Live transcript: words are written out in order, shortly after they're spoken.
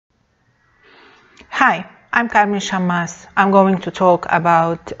Hi, I'm Carmen Chammas. I'm going to talk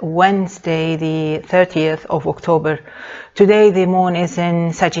about Wednesday, the 30th of October. Today the moon is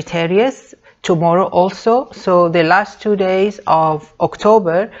in Sagittarius, tomorrow also. So the last 2 days of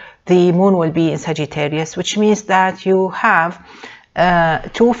October, the moon will be in Sagittarius, which means that you have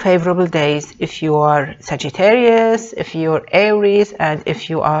 2 favorable days if you are Sagittarius, if you're Aries, and if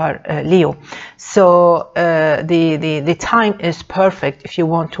you are Leo. So the time is perfect if you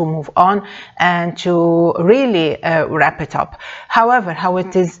want to move on and to really wrap it up. However, how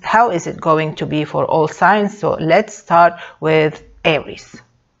is it going to be for all signs? So let's start with Aries.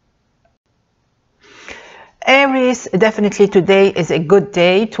 Aries, definitely today is a good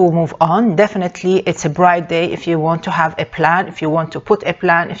day to move on. Definitely it's a bright day if you want to have a plan, if you want to put a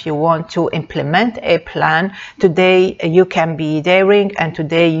plan, if you want to implement a plan. Today you can be daring, and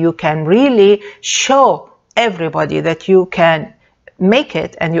today you can really show everybody that you can make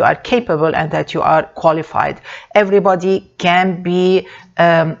it and you are capable and that you are qualified. Everybody can be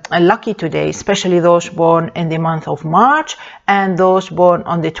lucky today, especially those born in the month of March and those born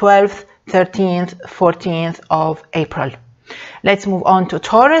on the 12th, 13th, 14th of April. Let's move on to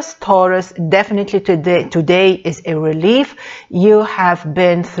Taurus. Taurus, definitely today is a relief. You have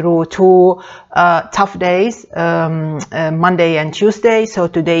been through 2 tough days, Monday and Tuesday. So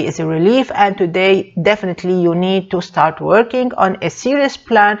today is a relief, and today definitely you need to start working on a serious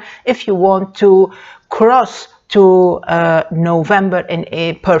plan if you want to cross to November in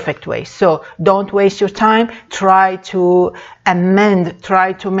a perfect way. So don't waste your time. Try to amend,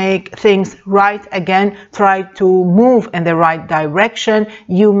 try to make things right again, try to move in the right direction.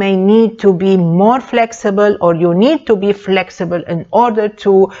 You may need to be more flexible, or you need to be flexible in order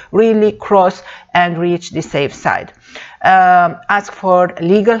to really cross and reach the safe side. Ask for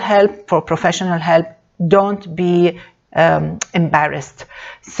legal help, for professional help. Don't be embarrassed.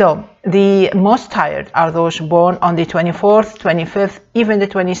 So the most tired are those born on the 24th, 25th, even the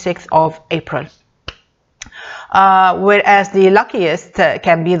 26th of April. Whereas the luckiest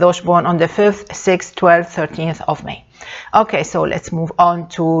can be those born on the 5th, 6th, 12th, 13th of May. Okay, so let's move on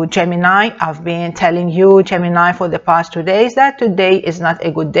to Gemini. I've been telling you, Gemini, for the past 2 days that today is not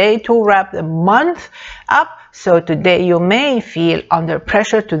a good day to wrap the month up. So today you may feel under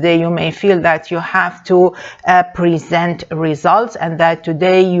pressure. Today you may feel that you have to present results, and that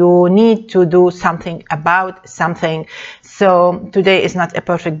today you need to do something about something. So today is not a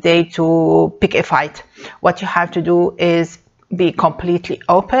perfect day to pick a fight. What you have to do is be completely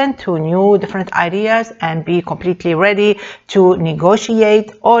open to new different ideas and be completely ready to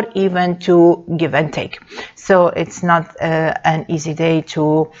negotiate or even to give and take. So it's not an easy day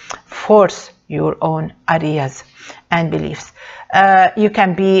to force your own ideas and beliefs. You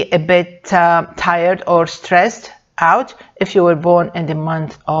can be a bit tired or stressed out if you were born in the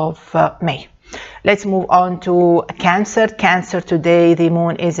month of May. Let's move on to Cancer. Cancer, today the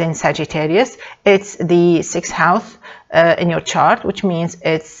moon is in Sagittarius. It's the 6th house in your chart, which means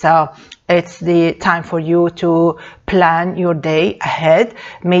it's the time for you to plan your day ahead,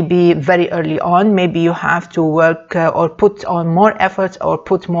 maybe very early on. Maybe you have to work or put on more efforts or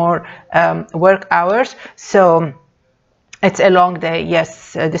put more work hours. So it's a long day.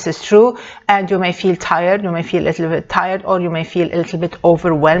 Yes, this is true. And you may feel tired. You may feel a little bit tired, or you may feel a little bit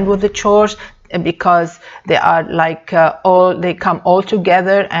overwhelmed with the chores, because they are like they come all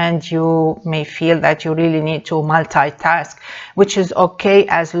together, and you may feel that you really need to multitask, which is okay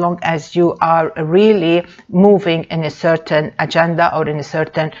as long as you are really moving in a certain agenda or in a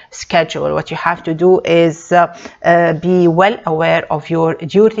certain schedule. What you have to do is be well aware of your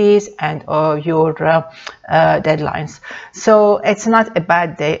duties and your deadlines. So it's not a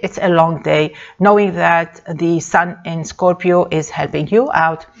bad day, it's a long day, knowing that the sun in Scorpio is helping you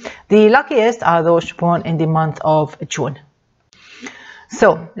out. The luckiest are those born in the month of June.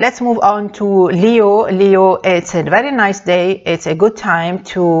 So let's move on to Leo. Leo, it's a very nice day. It's a good time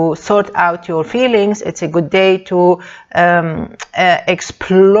to sort out your feelings. It's a good day to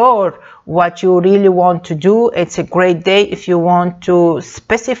explore what you really want to do. It's a great day if you want to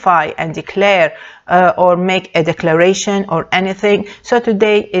specify and declare or make a declaration or anything. So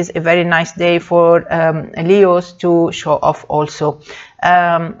today is a very nice day for Leos to show off also.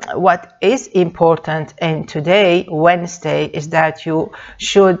 What is important in today, Wednesday, is that you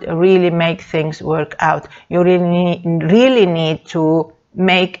should really make things work out. You really need to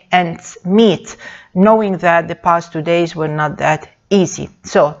make ends meet, knowing that the past 2 days were not that easy.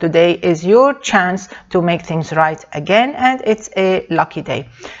 So today is your chance to make things right again, and it's a lucky day.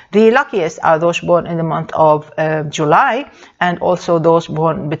 The luckiest are those born in the month of July, and also those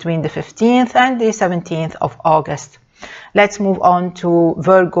born between the 15th and the 17th of August. Let's move on to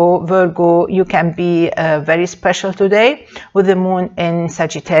Virgo. Virgo, you can be very special today with the moon in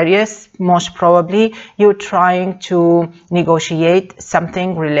Sagittarius. Most probably you're trying to negotiate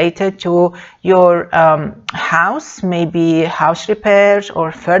something related to your house, maybe house repairs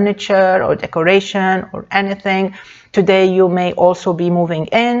or furniture or decoration or anything. Today you may also be moving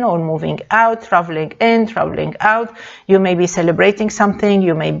in or moving out, traveling in, traveling out. You may be celebrating something.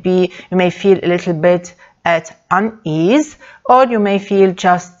 You may feel a little bit at unease, or you may feel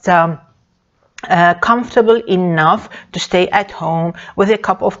just comfortable enough to stay at home with a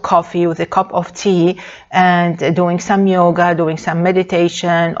cup of coffee, with a cup of tea, and doing some yoga, doing some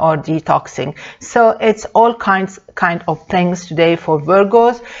meditation or detoxing. So it's all kind of things today for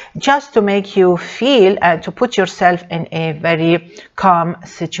Virgos, just to make you feel and to put yourself in a very calm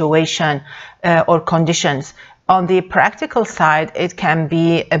situation or conditions. On the practical side, it can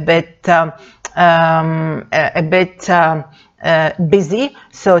be a bit busy.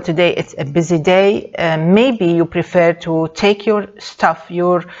 So today it's a busy day. Maybe you prefer to take your stuff,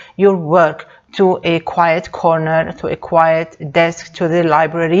 your work, to a quiet corner, to a quiet desk, to the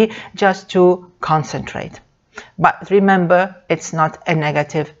library, just to concentrate. But remember, it's not a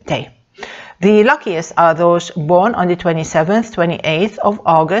negative day. The luckiest are those born on the 27th, 28th of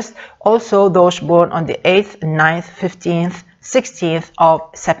August, also those born on the 8th, 9th, 15th, 16th of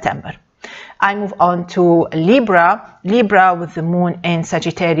September. I move on to Libra. Libra with the moon in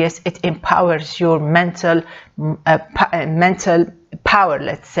Sagittarius, it empowers your mental power,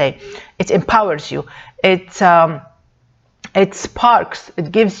 let's say. It empowers you. It sparks,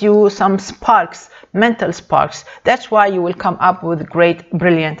 it gives you some sparks, mental sparks. That's why you will come up with great,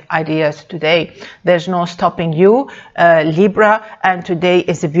 brilliant ideas today. There's no stopping you, Libra, and today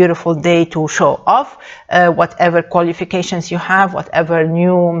is a beautiful day to show off whatever qualifications you have, whatever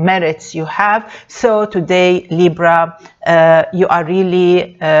new merits you have. So today, Libra, you are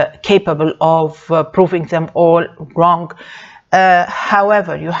really capable of proving them all wrong.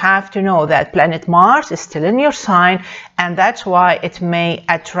 However, you have to know that planet Mars is still in your sign, and that's why it may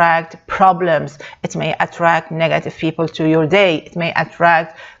attract problems. It may attract negative people to your day. It may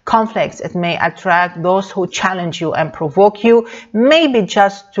attract conflicts. It may attract those who challenge you and provoke you, maybe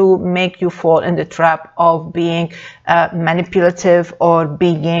just to make you fall in the trap of being manipulative or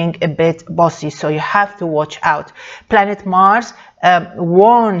being a bit bossy. So you have to watch out. Planet Mars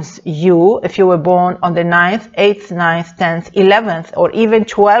warns you, if you were born on the 9th, 8th, 9th, 10th, 11th, or even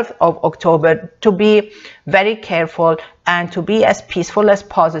 12th of October, to be very careful and to be as peaceful as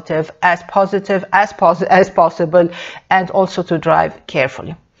possible, and also to drive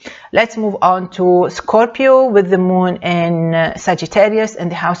carefully. Let's move on to Scorpio with the moon in Sagittarius in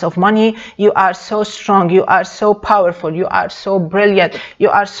the house of money. You are so strong, you are so powerful, you are so brilliant, you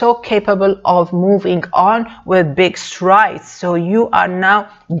are so capable of moving on with big strides. So you are now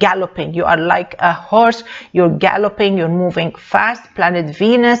galloping, you are like a horse, you're galloping, you're moving fast. Planet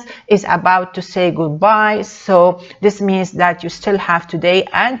Venus is about to say goodbye. So this means that you still have today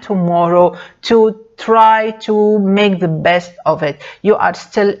and tomorrow to try to make the best of it. You are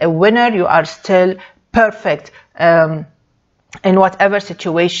still a winner. You are still perfect in whatever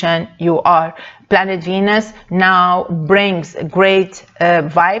situation you are. Planet Venus now brings great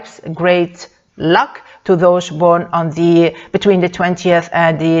vibes, great luck to those born on between the 20th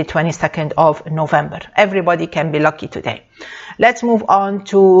and the 22nd of November. Everybody can be lucky today. Let's move on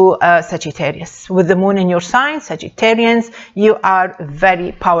to Sagittarius. With the moon in your sign, Sagittarians, you are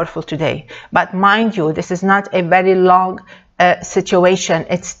very powerful today. But mind you, this is not a very long situation.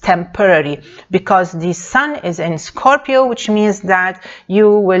 It's temporary, because the sun is in Scorpio, which means that you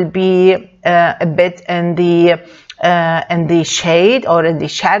will be a bit in the shade or in the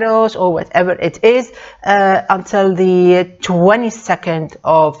shadows or whatever it is until the 22nd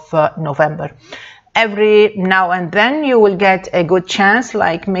of November. Every now and then you will get a good chance,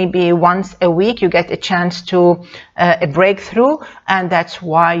 like maybe once a week you get a chance to a breakthrough, and that's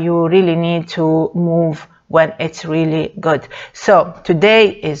why you really need to move when it's really good. So today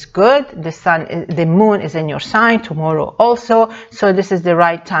is good. The moon is in your sign, tomorrow also. So this is the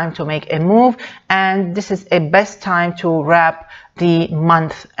right time to make a move, and this is a best time to wrap the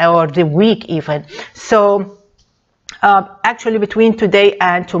month or the week even. So actually between today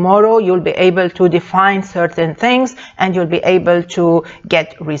and tomorrow you'll be able to define certain things and you'll be able to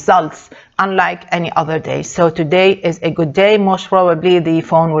get results unlike any other day. So today is a good day. Most probably the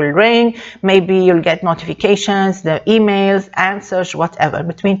phone will ring, maybe you'll get notifications, the emails, answers, whatever,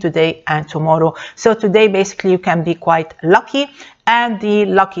 between today and tomorrow. So today basically you can be quite lucky, and the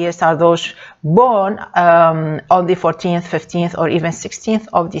luckiest are those born on the 14th, 15th or even 16th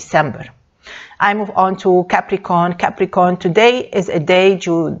of December. I move on to Capricorn. Capricorn, today is a day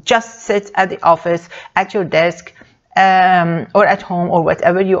to just sit at the office, at your desk, or at home, or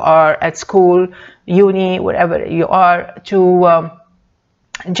whatever you are, at school, uni, wherever you are, to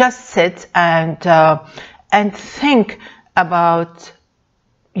just sit and think about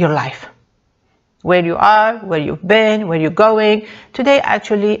your life, where you are, where you've been, where you're going. Today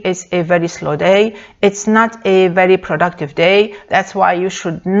actually is a very slow day. It's not a very productive day. That's why you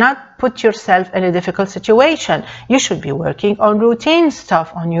should not put yourself in a difficult situation. You should be working on routine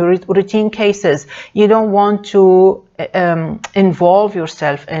stuff, on your routine cases. You don't want to involve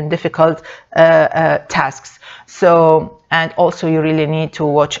yourself in difficult tasks. So, and also you really need to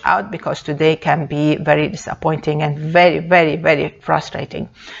watch out, because today can be very disappointing and very, very, very frustrating,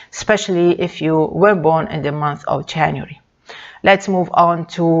 especially if you were born in the month of January. Let's move on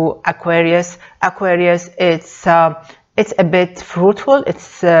to Aquarius. Aquarius, it's a bit fruitful,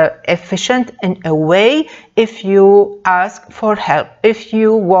 it's efficient in a way. If you ask for help, if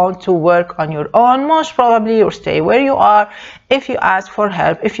you want to work on your own, most probably you'll stay where you are. If you ask for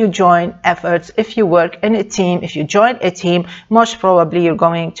help, if you join efforts, if you work in a team, if you join a team, most probably you're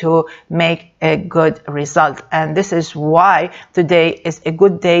going to make a good result. And this is why today is a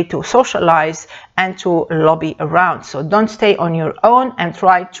good day to socialize and to lobby around. So don't stay on your own and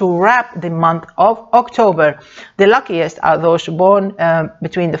try to wrap the month of October. The luckiest are those born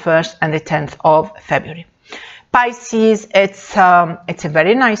between the 1st and the 10th of February. Pisces, it's a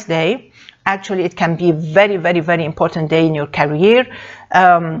very nice day. Actually, it can be a very, very, very important day in your career,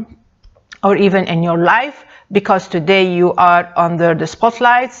 or even in your life, because today you are under the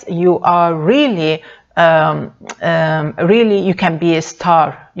spotlights. You are really, really, you can be a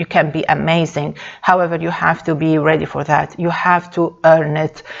star. You can be amazing. However, you have to be ready for that. You have to earn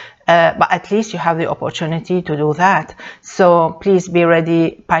it. But at least you have the opportunity to do that. So please be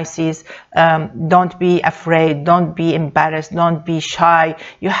ready, Pisces. Don't be afraid. Don't be embarrassed. Don't be shy.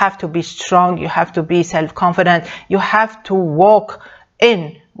 You have to be strong. You have to be self-confident. You have to walk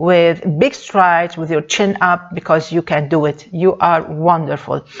in with big strides, with your chin up, because you can do it. You are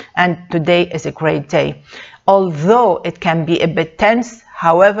wonderful. And today is a great day. Although it can be a bit tense,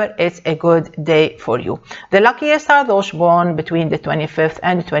 however, it's a good day for you. The luckiest are those born between the 25th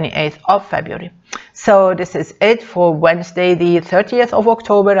and the 28th of February. So this is it for Wednesday, the 30th of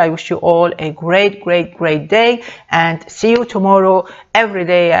October. I wish you all a great, great, great day, and see you tomorrow every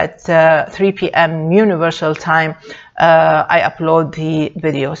day at 3 p.m. Universal Time. I upload the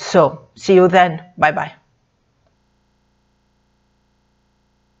videos. So see you then. Bye-bye.